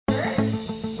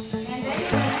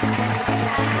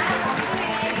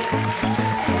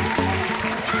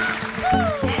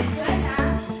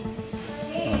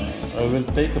will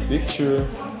take a picture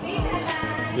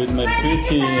with my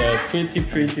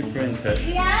pretty princess.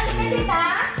 Yeah, look at it,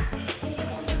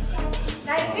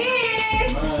 like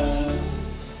this.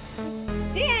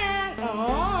 Jillian,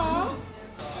 oh.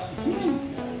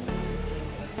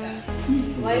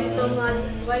 Wife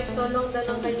so long na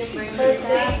lang kanyang birthday.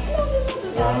 Okay.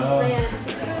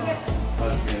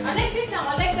 I like this now.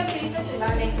 I like the princess with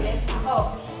our necklace. Ako.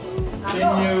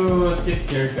 Can you sit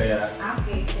here kaya?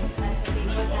 Okay, sit at the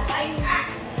table.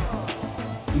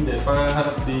 Hindi,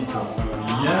 harap dito.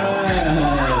 Yan!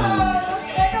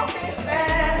 Hello,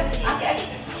 princess! Okay.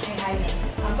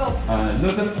 I'll go.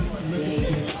 Look at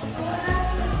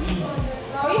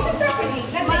Oh, you sit properly.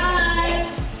 Smile!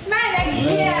 Smile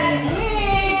again!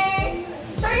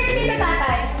 Show your teeth to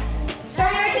tatay. Show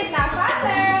your teeth now.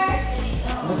 Faster!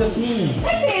 Look at me!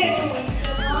 Like this!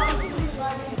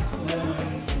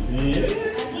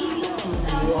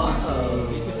 Wow,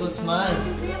 beautiful smile.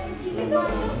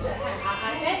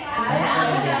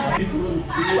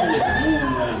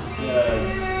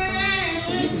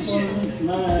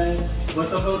 Smile. What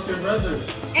about your brother?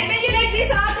 And then you like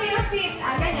this onto your feet.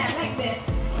 Ganyan, like this.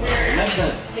 Like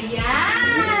that.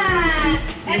 Ayan!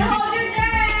 And hold your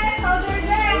dress! Hold your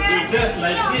dress! Hold your dress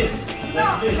like this. No,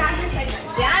 Like this. not just like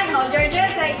that. Yan, hold your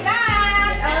dress like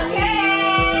that.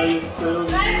 Okay. So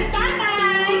Smile to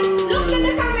tatay. Look to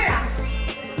the camera.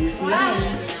 Wow.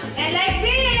 And like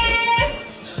this.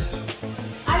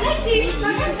 I like this.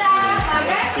 Maganda.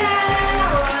 Maganda.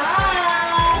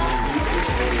 Wow.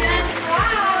 Yan.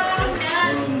 Wow.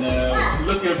 Yan. and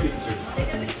look your picture.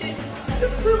 Take a picture.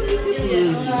 It's so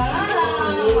beautiful.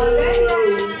 Wow. Maganda.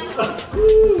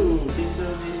 It's so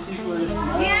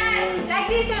beautiful. Yan. Like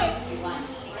this.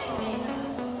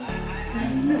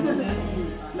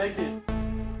 Like this.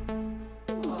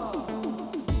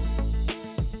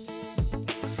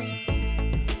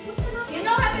 You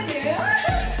know how to do?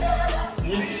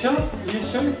 You show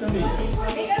it to me.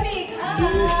 Big a big.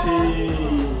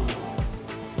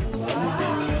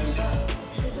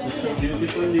 It's so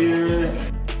beautiful here.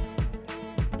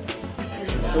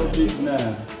 It's so big na.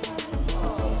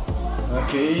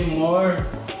 Okay, more.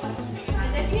 And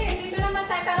then here, dito naman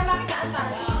tayo para makita ang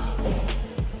tayo.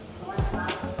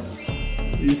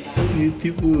 It's so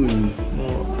beautiful.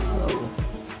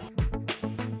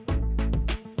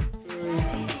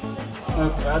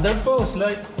 Other pose,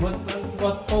 like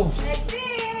what pose? Like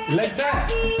this. Like that.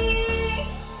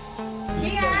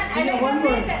 Jillian, I like the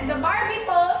princess. The Barbie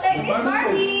pose. Like this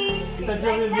Barbie. Like Like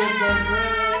that.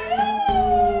 that.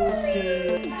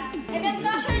 And then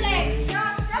cross your legs.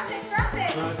 Cross it. Cross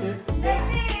it. Like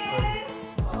this.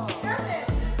 Cross it.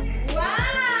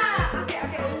 Wow. Okay.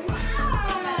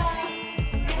 Wow.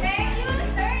 And then you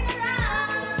turn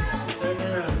around. Turn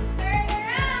around. Turn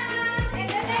around. And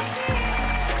then like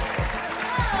this.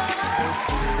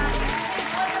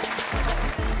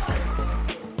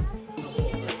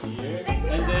 Here.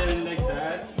 And then like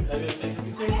that. I will take a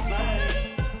picture. Smile.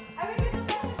 I will get the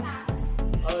present now.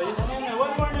 Oh, yes, na.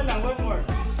 One more na lang. One more.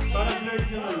 Para blurred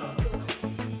yun ano.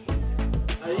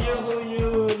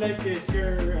 You like this.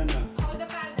 Your ano. Hold the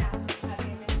pal down.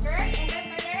 Okay, then turn and then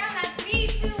turn around. Now 3,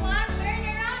 2, 1. Turn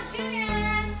around,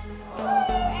 Jillian. Woo!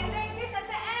 And then this at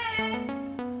the end.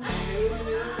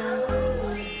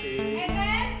 And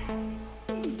then.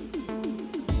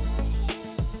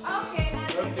 Okay, now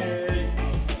Okay.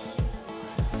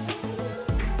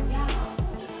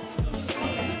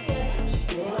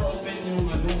 Siguro open yung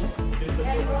ano.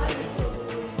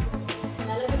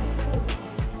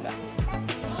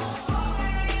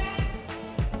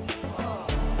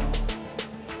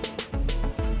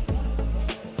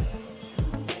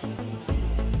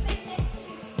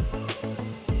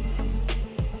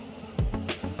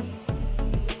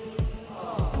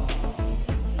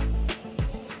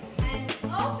 and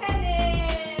open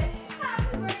it.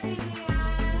 Happy birthday,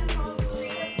 Jillian. Hopefully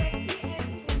the sexy and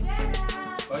Jera.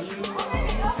 Open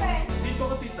it, open. Dito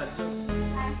ko tita.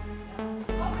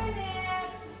 Open it.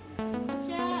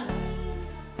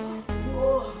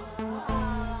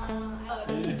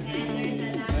 And there's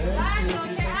another one.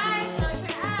 Close your eyes. Close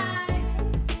your eyes.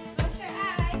 Close your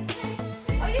eyes.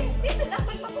 Oh, you dito lang.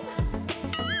 Pag makuha.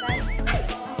 Ay!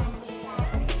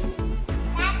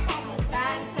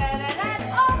 Tan-tararan.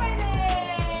 Open it.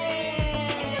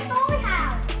 And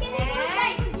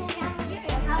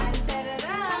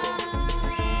tan-tararan.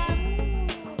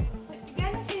 What you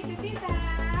gonna say to tita?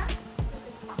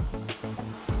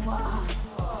 Wow.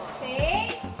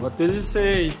 Say. What will you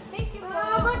say? Thank you, Oh,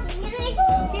 po. but can I go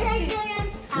to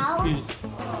Jillian's house? Please.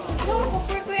 No,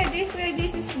 for Kuya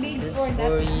Jace is big for For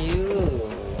that. you.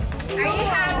 Are you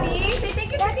happy? Say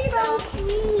thank you to That's Tito. so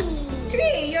sweet.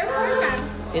 3, you're 4 now.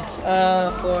 It's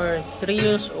for 3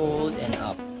 years old and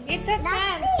up. It's a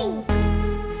tent.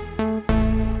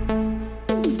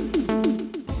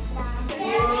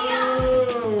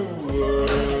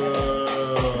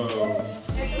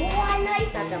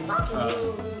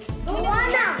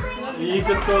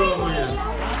 Iikot ko mo yan.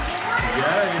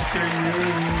 Yeah, it's your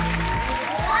name.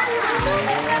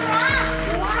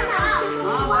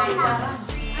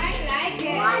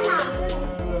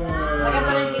 I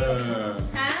like it.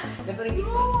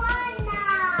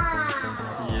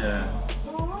 Yeah.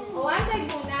 One side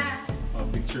muna. Oh,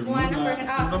 picture Muna muna. first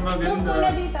Mas up. Move muna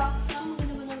dito.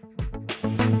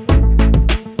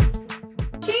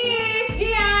 Cheese!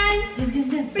 Gian!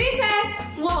 Princess!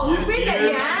 Wow!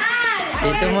 Princess! Yan!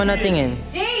 Dito muna tingin.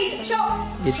 Jace! Show!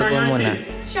 Dito po muna.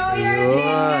 Show your Yun.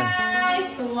 teeth, guys!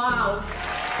 Wow!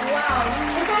 Wow!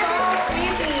 So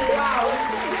pretty! Wow!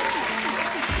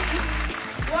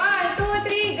 1, 2,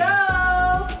 3, go!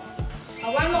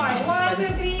 One more. 1,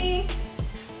 2, 3.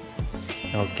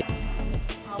 Okay.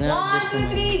 1, 2,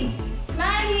 3.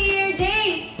 Smile here,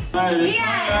 Jace! Nice.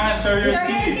 Gian! Show your Show your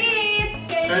teeth.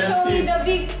 teeth! Can Show you your show me teeth. the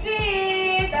big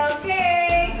teeth?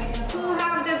 Okay! Who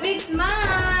have the big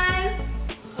smile?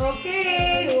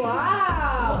 Okay!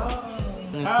 Wow!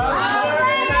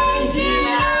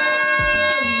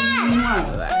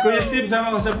 Kuya Steve,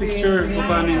 sama ko sa picture. Kung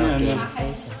paano yun, ano.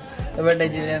 Happy birthday,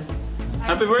 Jillian.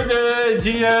 Happy birthday,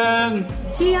 Gian!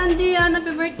 Gian,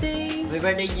 happy birthday! Happy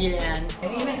birthday, Jillian.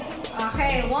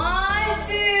 Okay, 1,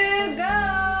 2, go!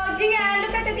 Jillian,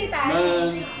 look at the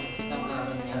titas.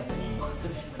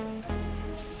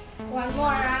 One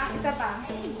more, ah. Isa pa.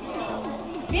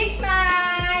 Big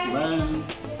smile! Bye.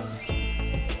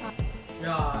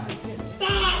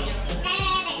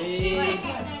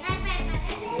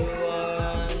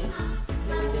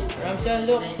 Ramshan,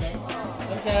 look.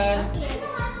 Ramshan.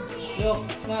 Look.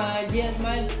 Smile. Jillian,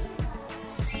 smile.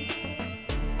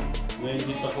 Ngayon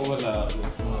dito ko wala ako.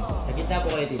 Sa gitna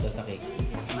po kayo dito, sa cake.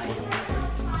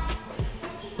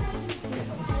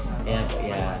 Ayan po,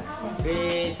 yan.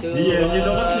 3, 2, 1. Gian, you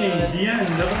look at me. Gian,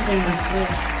 look at me.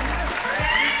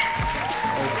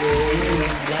 Okay.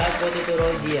 Lahat po dito,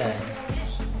 Gian.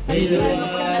 3, 2,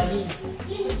 1.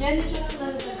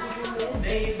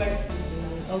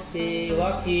 Okay,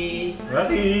 Waki.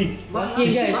 Rocky! Waki,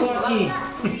 guys, Waki.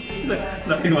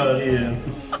 Laki malaki yan.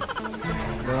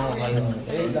 Wow, kayo.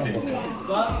 Wait lang po.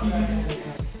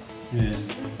 Yeah.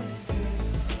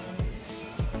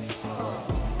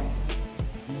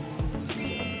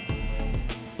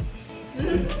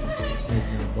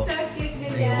 So cute,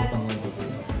 Jillian.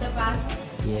 Isa pa.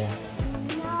 Yeah.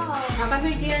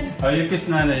 Happy Gian. Oh, you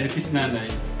kiss nanay, you kiss nanay.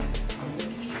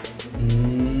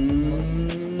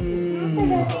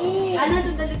 Ano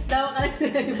to the lips daw?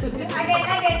 Again, to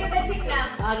the cheek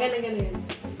lang. Ganun.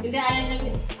 Hindi, ayaw niya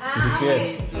miss.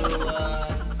 Okay. 3, 2,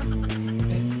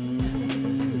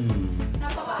 1.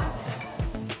 Napaka.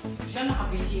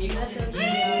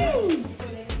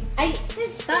 Ay,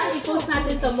 i-post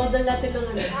natin to. Model natin ng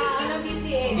ano. Ano,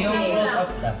 BCA? Yung close up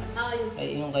lang. Yun.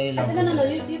 Ay, yung kayo lang. No.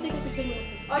 You take a picture mo.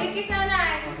 O, yung kiss na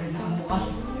na.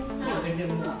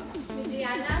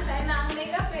 Gianna, sa'yo na ang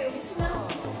makeup eh. Ubus na.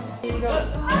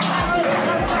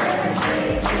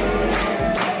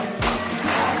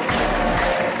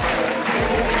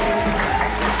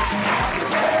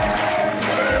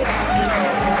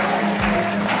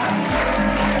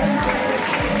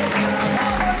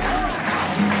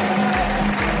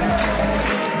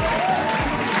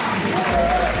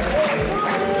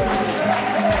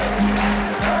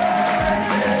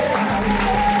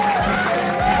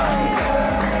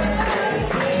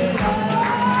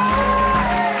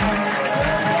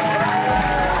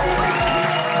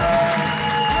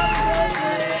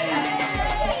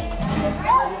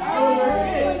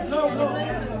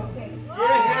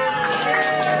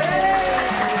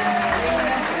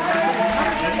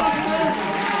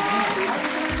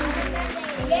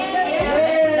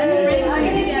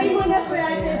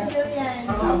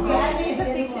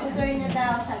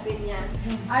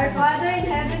 Our Father in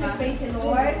heaven, we praise you,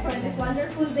 Lord, for this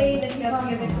wonderful day that you have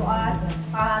given to us,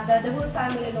 the whole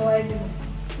family, Lord.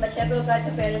 But syempre, God,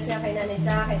 sa parents niya, kay Nanay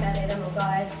Jack, kay Nanay Ram,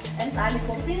 God, and sa aming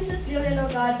pong Princess Jillian,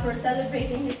 God, for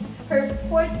celebrating her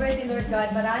 4th birthday, Lord God.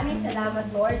 Maraming salamat,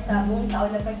 Lord, sa buong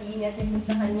taon na pag-iingat niyo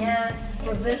sa kanya,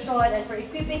 provision, and for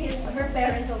equipping her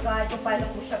parents, oh God, kung paano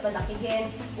po siya palakihin.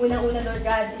 Unang-una, Lord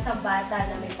God, isang bata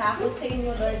na may takot sa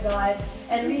inyo, Lord God,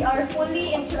 and we are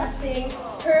fully entrusting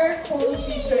her whole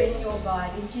future in you, God.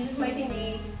 In Jesus' mighty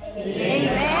name,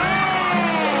 amen.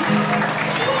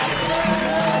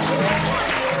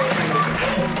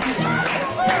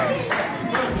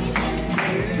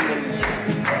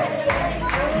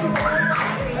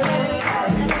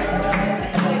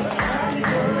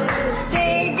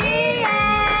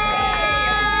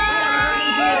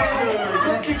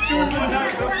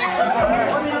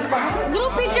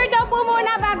 Group picture daw po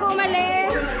muna bago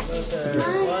umalis. 1,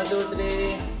 2,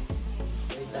 3.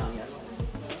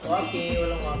 Okay,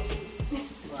 walang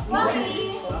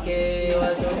Walkie. Okay,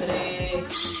 1, 2,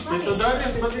 3. Tito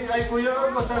Darius, ba't ay kuya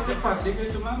or masakit pa? Di kayo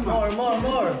sumama.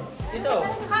 More. Dito.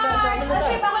 Hi!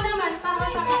 Kasi ako naman, para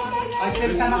sa akin. Ay,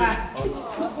 step sama ka.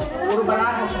 Puro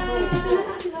barato.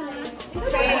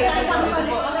 Okay.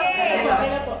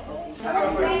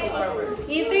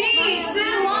 In 3, 2,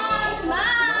 1,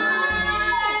 smile!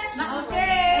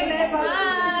 Okay, let's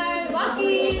smile.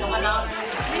 Walkie.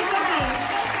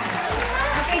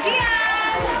 Okay,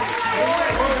 Gian.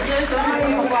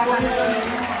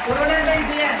 Puro na tayo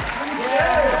siya.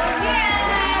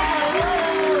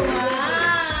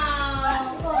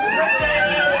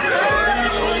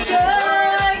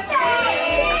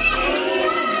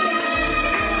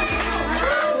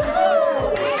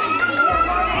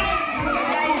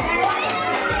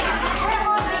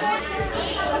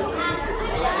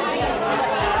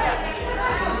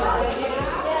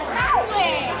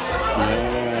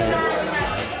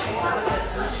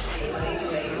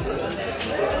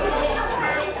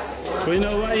 Kuya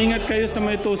Noah, ingat kayo sa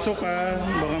may tusok ha.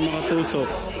 Baka makatusok.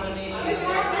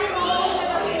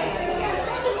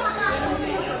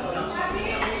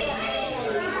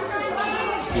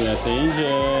 Si Ate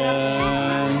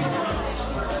Angel.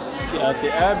 Si Ate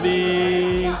Abby.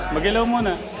 Mag-hello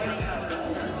muna.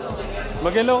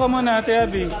 Mag-hello ka muna, Ate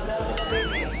Abby.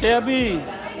 Ate Abby,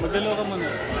 mag-hello ka muna.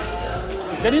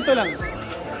 Ganito lang.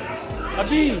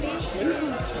 Abby.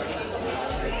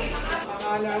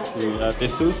 Si Ate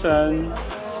Susan,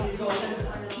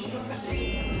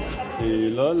 si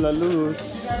Lola Luz,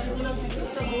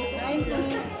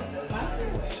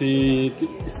 si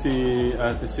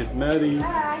Ate Sid Mary,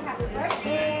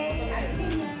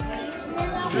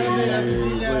 si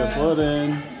Kuya Poren,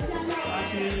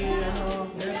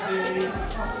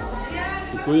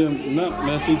 si Kuya,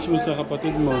 message mo sa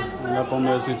kapatid mo. Wala pang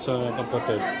message sa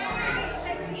kapatid.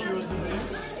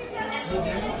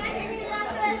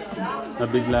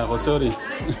 Nabigla ako, sorry.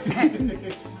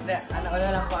 Hindi, ano ko na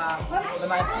lang po,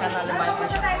 lumaki po siya na lumaki po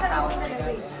siya ng tao.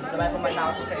 Lumaki po may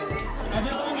tao po sa iyo.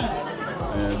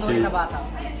 Sumunod na bata.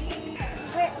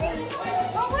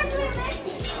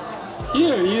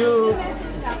 Here, you.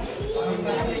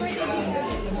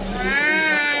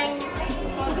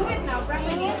 Do it now,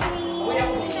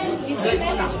 you see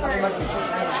message first.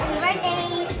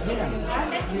 Birthday!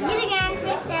 Jillian,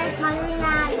 Princess,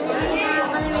 Ballerina,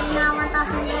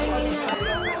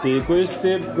 1,000. Si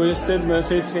Kuya Steve,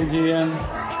 message kay Jillian.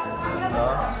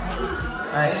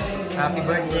 Hi, happy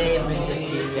birthday, Princess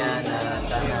Jillian.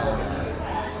 Sana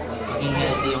maging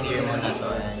healthy yung year mo na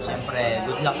to. And syempre,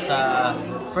 good luck sa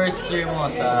first year mo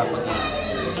sa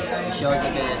pag-i-school. Wish you all the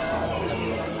best.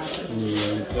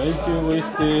 Yeah, thank you, Kuya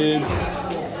Steve.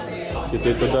 Si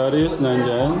Tito Darius,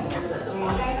 nandyan.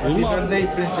 Happy birthday,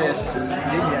 Princess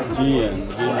Jillian.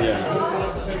 Jillian.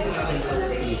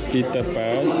 Tita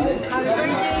Pat. Happy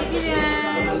birthday,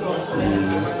 Jillian.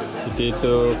 Si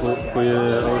Tito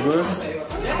Kuya August.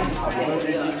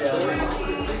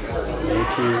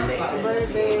 Thank you.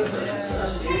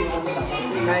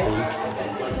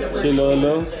 Si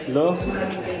Lolo.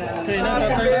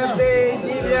 Happy birthday,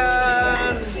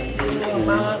 Jillian!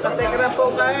 Mga ka-TechRAM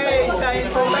po kain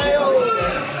po tayo!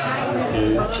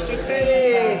 Okay. Mga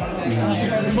sipere!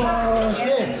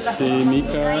 Si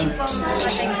Mika.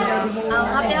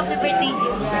 Happy birthday,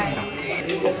 Jillian.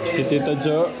 Si Tita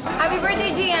Jo. Happy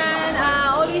birthday, Gian.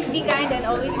 Always be kind and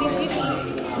always be pretty.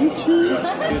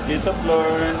 Si Tita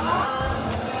Flor.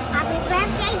 Happy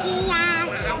birthday, Gian!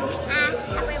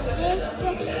 Happy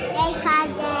birthday,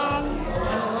 cousin!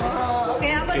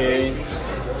 Okay.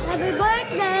 Happy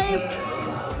birthday!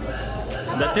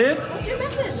 That's it? What's your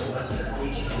message?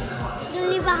 To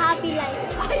live a happy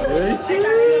life.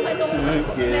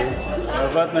 Okay. How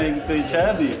about my Kuya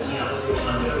Chabis?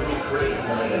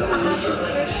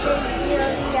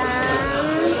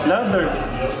 Jillian. Louder.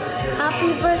 Happy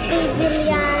birthday,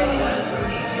 Jillian.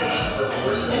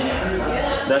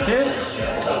 That's it?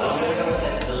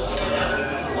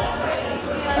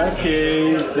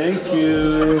 Okay, thank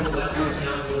you.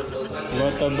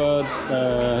 What about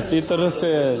Tito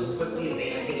Rosel?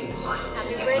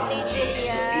 Happy birthday,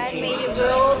 Jillian. May you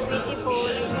grow beautiful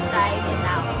inside and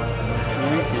out.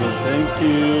 Thank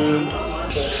you.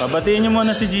 Pabatiin niyo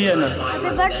muna si Gian.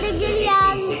 Happy birthday,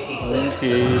 Jillian.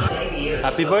 Okay.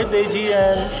 Happy birthday,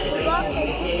 Gian. Happy birthday,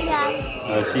 Jillian.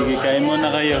 Sige, kain muna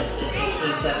kayo.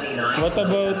 What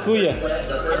about Kuya?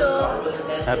 Hello.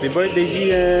 Happy birthday,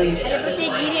 Gian. Happy birthday,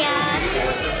 Jillian.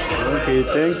 Okay,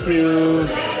 thank you.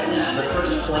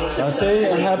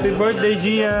 Say, happy birthday,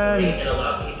 Gian.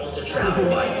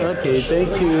 Okay,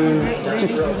 thank you.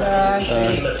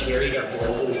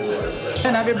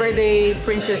 Happy birthday,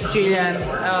 Princess Jillian.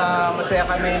 Masaya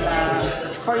kami na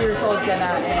 4 years old ka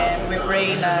na, and we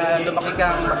pray na lumaki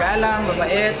kang magalang,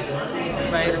 mabait,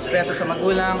 may respeto sa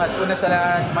magulang, at una sa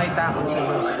lahat, may takot sa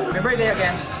Diyos. Happy birthday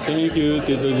again. Thank you,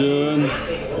 Tito Jun.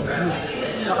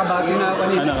 Nakabati na ako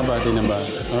nito. Nakabati na ba?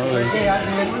 Okay.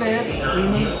 Ingat ulit.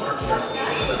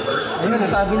 Ayun,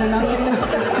 nasabi na namin na.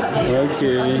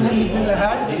 Okay. Yung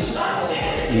lahat.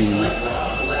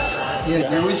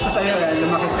 Yung wish ko sa'yo,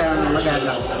 lumaki kang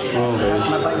magalang. Okay.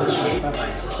 Mabait.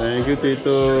 Thank you,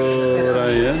 Tito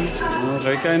Ryan.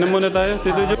 Okay, kain na muna tayo,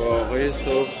 Tito Jun. Okay,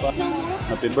 so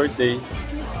happy birthday.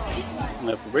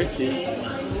 Happy birthday.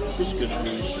 Excuse me.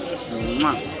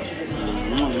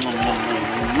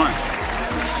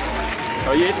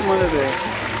 Oh, yeah, ito muna tayo.